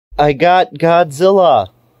I got Godzilla.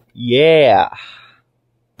 Yeah.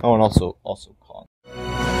 Oh, and also Kong.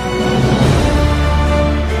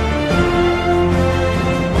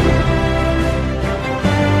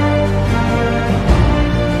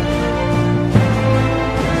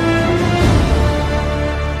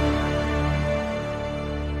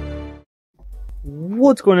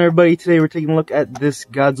 What's going on, everybody? Today we're taking a look at this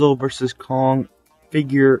Godzilla vs. Kong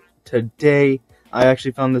figure today. I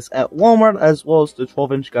actually found this at Walmart, as well as the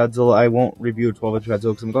 12-inch Godzilla. I won't review a 12-inch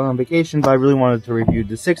Godzilla because I'm going on vacation, but I really wanted to review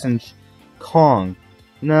the 6-inch Kong.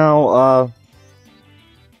 Now,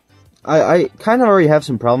 I kind of already have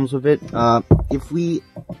some problems with it.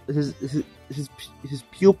 His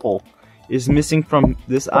pupil is missing from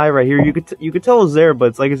this eye right here. You could tell it's there, but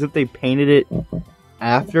it's like as if they painted it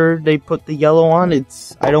after they put the yellow on.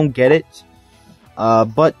 I don't get it.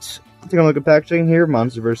 But taking a look at packaging here,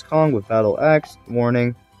 Monster vs. Kong with battle axe,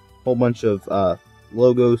 warning, whole bunch of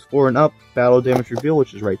logos for and up, battle damage reveal,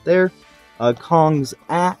 which is right there. Kong's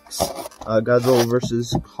axe, Godzilla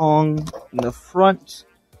vs. Kong in the front.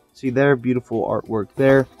 See there, beautiful artwork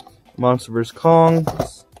there. Monster vs. Kong,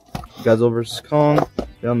 Godzilla vs. Kong.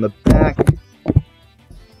 Down the back,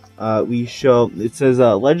 it says,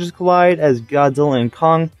 legends collide as Godzilla and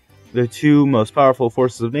Kong, the two most powerful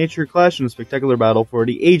forces of nature, clash in a spectacular battle for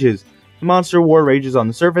the ages. The monster war rages on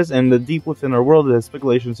the surface, and the deep within our world, the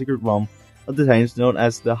speculation secret realm of the Titans, known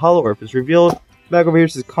as the Hollow Earth, is revealed. Back over here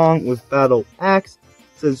says Kong with battle axe.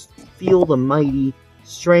 It says, feel the mighty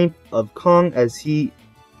strength of Kong as he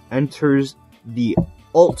enters the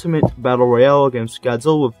ultimate battle royale against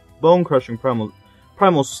Godzilla with bone-crushing primal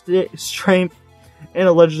strength and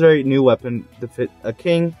a legendary new weapon to fit a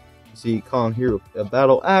king. See Kong here with a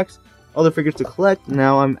battle axe. Other figures to collect.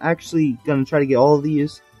 Now I'm actually gonna try to get all of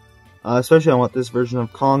these, especially I want this version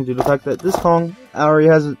of Kong due to the fact that this Kong already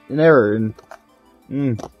has an error, and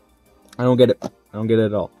I don't get it. I don't get it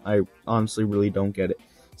at all. I honestly really don't get it.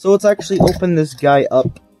 So let's actually open this guy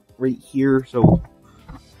up right here. So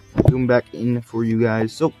zoom back in for you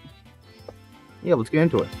guys. So yeah, let's get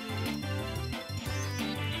into it.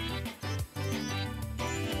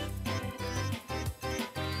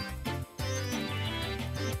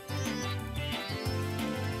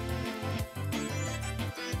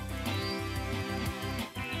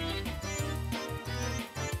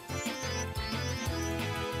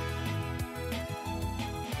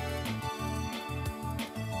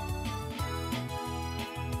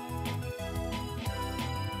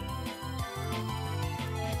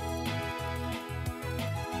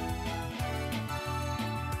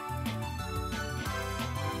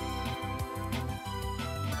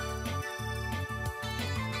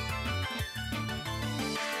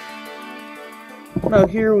 Now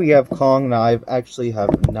here we have Kong. Now I actually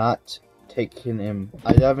have not taken him.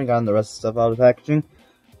 I haven't gotten the rest of the stuff out of the packaging.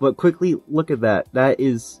 But quickly look at that. That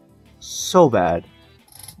is so bad.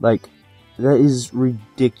 Like, that is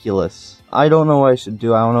ridiculous. I don't know what I should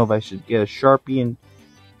do. I don't know if I should get a Sharpie and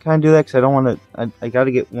kind of do that, because I don't want to. I got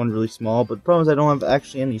to get one really small. But the problem is I don't have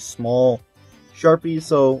actually any small Sharpies,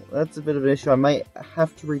 so that's a bit of an issue. I might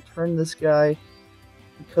have to return this guy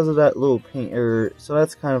because of that little paint error. So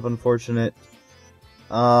that's kind of unfortunate.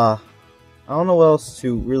 I don't know what else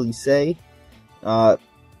to really say.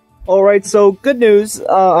 Alright, so good news.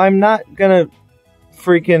 I'm not gonna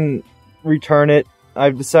freaking return it.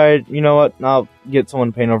 I've decided, you know what, I'll get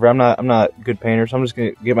someone to paint over. I'm not a good painter, so I'm just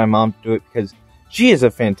gonna get my mom to do it because she is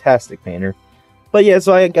a fantastic painter. But yeah,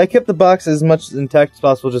 so I kept the box as much intact as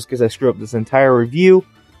possible just because I screwed up this entire review.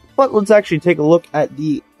 But let's actually take a look at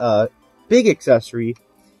the big accessory.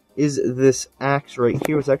 Is this axe right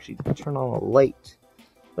here? Let's actually turn on a light.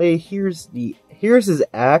 Hey, here's his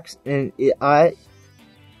axe, and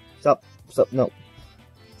stop, no.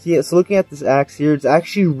 See, so looking at this axe here, it's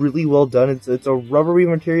actually really well done. It's a rubbery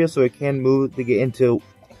material, so it can move to get into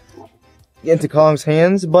Kong's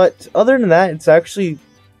hands. But other than that, it's actually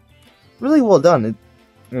really well done.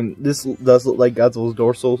 And this does look like Godzilla's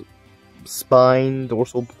dorsal spine,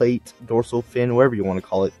 dorsal plate, dorsal fin, whatever you want to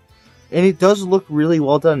call it. And it does look really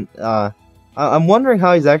well done. I'm wondering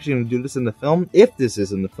how he's actually going to do this in the film, if this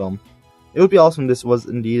is in the film. It would be awesome if this was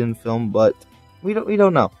indeed in the film, but we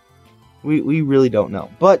don't know. We really don't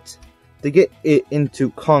know. But to get it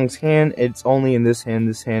into Kong's hand, it's only in this hand.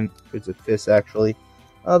 This hand, it's a fist actually.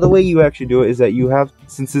 The way you actually do it is that you have,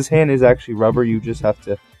 since this hand is actually rubber, you just have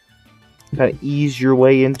to kind of ease your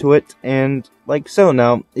way into it, and like so.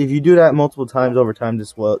 Now, if you do that multiple times over time,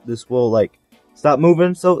 this will like stop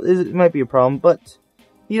moving, so it might be a problem, but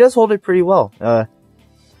he does hold it pretty well.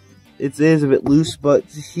 It is a bit loose, but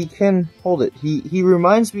he can hold it. He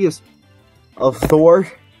reminds me of Thor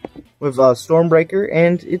with Stormbreaker,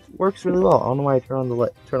 and it works really well. I don't know why I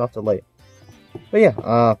turn off the light. But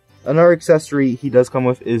yeah, another accessory he does come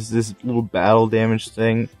with is this little battle damage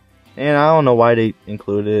thing. And I don't know why they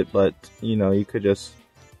included it, but, you know, you could just...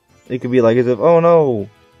 It could be like as if, oh no,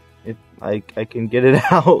 I can get it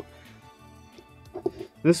out.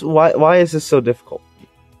 Why is this so difficult?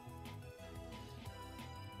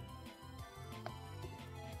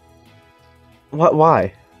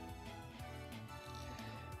 Why?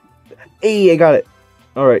 Hey, I got it.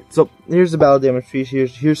 Alright, so here's the battle damage piece.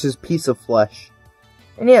 Here's his piece of flesh.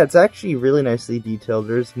 And yeah, it's actually really nicely detailed.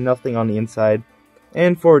 There's nothing on the inside.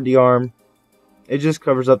 And for the arm, it just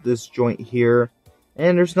covers up this joint here.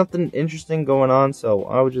 And there's nothing interesting going on, so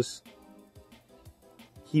I would just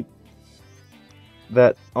keep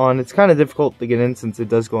that on. It's kind of difficult to get in since it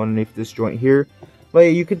does go underneath this joint here. But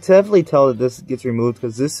you could definitely tell that this gets removed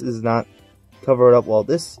because this is not covered up well.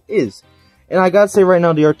 This is. And I gotta say right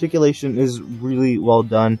now, the articulation is really well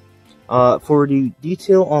done. For the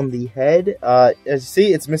detail on the head, as you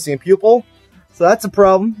see, it's missing a pupil. So that's a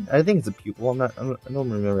problem. I think it's a pupil. I don't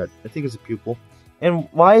remember. I think it's a pupil. And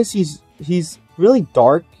why is he's really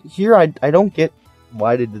dark here? I don't get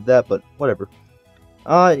why they did that, but whatever.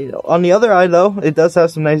 On the other eye though, it does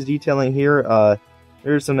have some nice detailing here.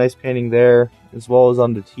 There's some nice painting there, as well as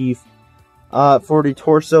on the teeth. For the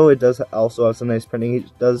torso, it does also have some nice painting.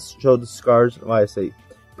 It does show the scars. Why I say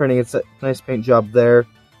printing, it's a nice paint job there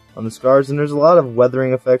on the scars. And there's a lot of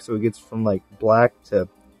weathering effects, so it gets from like black to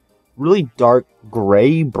really dark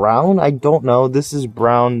gray, brown. I don't know. This is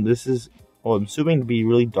brown. This is, well, I'm assuming to be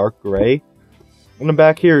really dark gray. On the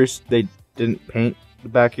back here, they didn't paint the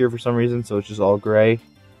back here for some reason, so it's just all gray.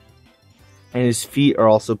 And his feet are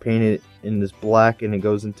also painted in this black, and it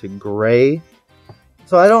goes into gray.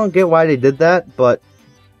 So I don't get why they did that, but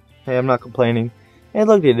hey, I'm not complaining. Hey,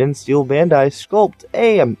 look, they didn't steal Bandai sculpt.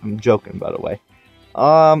 Hey, I'm joking, by the way.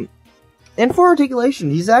 And for articulation,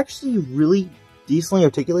 he's actually really decently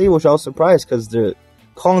articulated, which I was surprised because the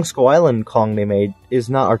Kong Skull Island Kong they made is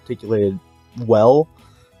not articulated well.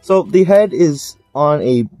 So the head is on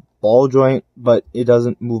a ball joint, but it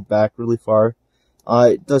doesn't move back really far.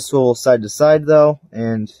 It does swivel side to side though,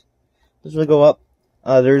 and doesn't really go up.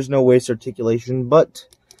 There's no waist articulation, but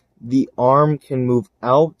the arm can move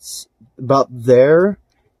out about there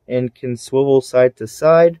and can swivel side to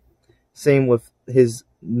side. Same with his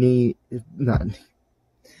knee, not knee.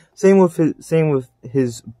 Same with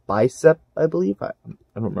his bicep, I believe. I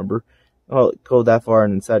don't remember. Oh, go that far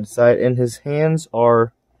and side to side, and his hands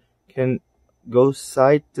can go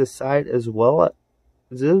side to side as well.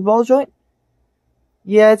 Is it a ball joint?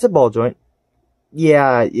 Yeah, it's a ball joint.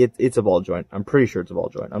 Yeah, it's a ball joint. I'm pretty sure it's a ball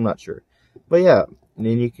joint. I'm not sure, but yeah, and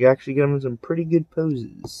then you can actually get him in some pretty good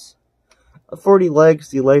poses. For the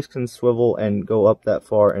legs can swivel and go up that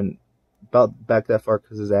far and about back that far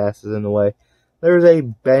because his ass is in the way. There's a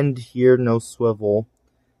bend here, no swivel.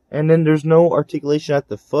 And then there's no articulation at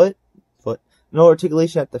the no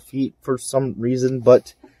articulation at the feet for some reason,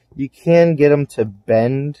 but you can get them to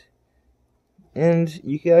bend. And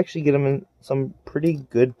you can actually get them in some pretty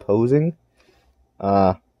good posing.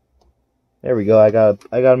 There we go. I got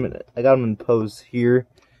him in pose here.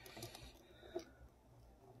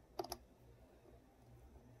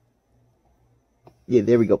 Yeah,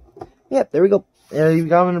 there we go. Yeah, there we go. And you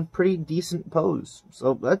got him in a pretty decent pose.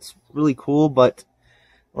 So that's really cool, but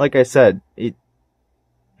like I said,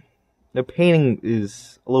 the painting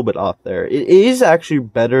is a little bit off there. It is actually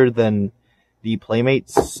better than the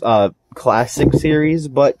Playmates classic series,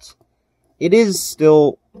 but it is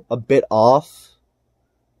still a bit off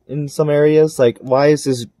in some areas. Like, why is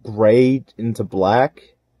this gray into black?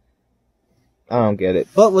 I don't get it.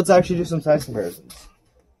 But let's actually do some size comparisons,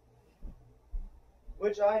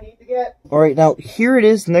 which I need to get. Alright, now here it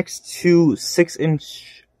is next to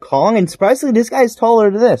 6-inch Kong, and surprisingly this guy is taller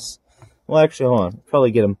than this. Well, actually, hold on.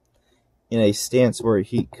 Probably get him in a stance where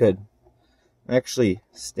he could actually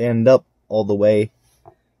stand up all the way.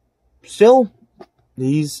 Still,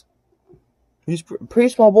 he's a pretty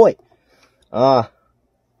small boy. As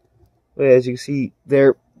you can see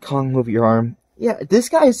there, Kong, move your arm. Yeah, this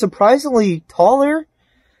guy is surprisingly taller,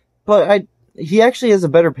 but he actually has a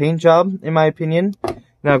better paint job, in my opinion.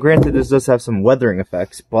 Now, granted, this does have some weathering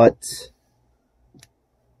effects, but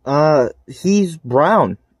he's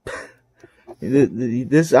brown.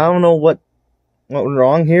 This, I don't know what went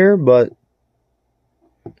wrong here, but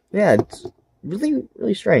yeah, it's really,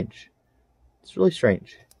 really strange. It's really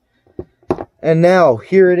strange. And now,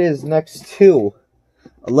 here it is next to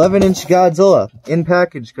 11-inch Godzilla in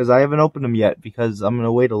package, because I haven't opened them yet, because I'm going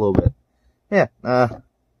to wait a little bit. Yeah,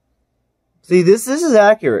 see, this is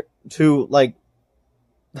accurate to, like,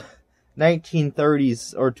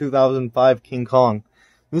 1930s or 2005 King Kong.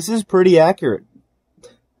 This is pretty accurate.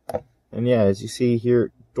 And yeah, as you see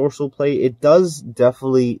here, dorsal plate, it does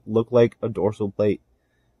definitely look like a dorsal plate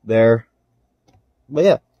there. But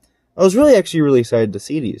yeah, I was really excited to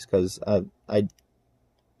see these because I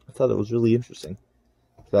thought it was really interesting.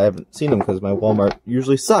 I haven't seen them because my Walmart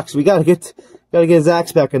usually sucks. We gotta get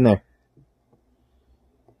Zach's back in there.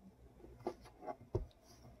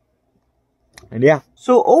 And yeah,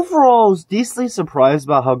 so overall, I was decently surprised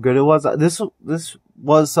about how good it was. This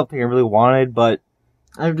was something I really wanted, but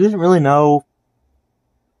I didn't really know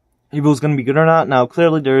if it was going to be good or not. Now,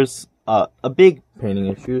 clearly, there's a big painting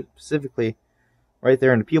issue, specifically right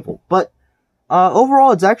there in the pupil. But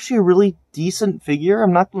overall, it's actually a really decent figure.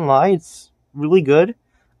 I'm not going to lie, it's really good.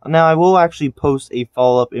 Now, I will actually post a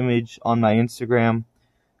follow-up image on my Instagram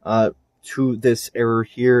to this error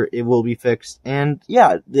here. It will be fixed. And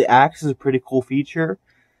yeah, the axe is a pretty cool feature.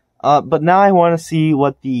 But now I want to see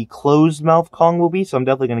what the closed mouth Kong will be, so I'm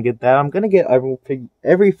definitely going to get that. I'm going to get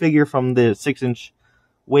every figure from the 6-inch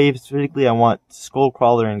wave. Specifically, I want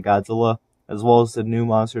Skullcrawler and Godzilla, as well as the new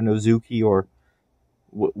monster, Nozuki, or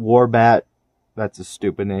Warbat. That's a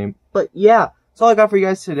stupid name. But yeah, that's all I got for you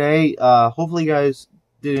guys today. Hopefully you guys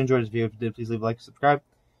did enjoy this video. If you did, please leave a like and subscribe.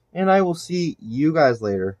 And I will see you guys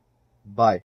later. Bye.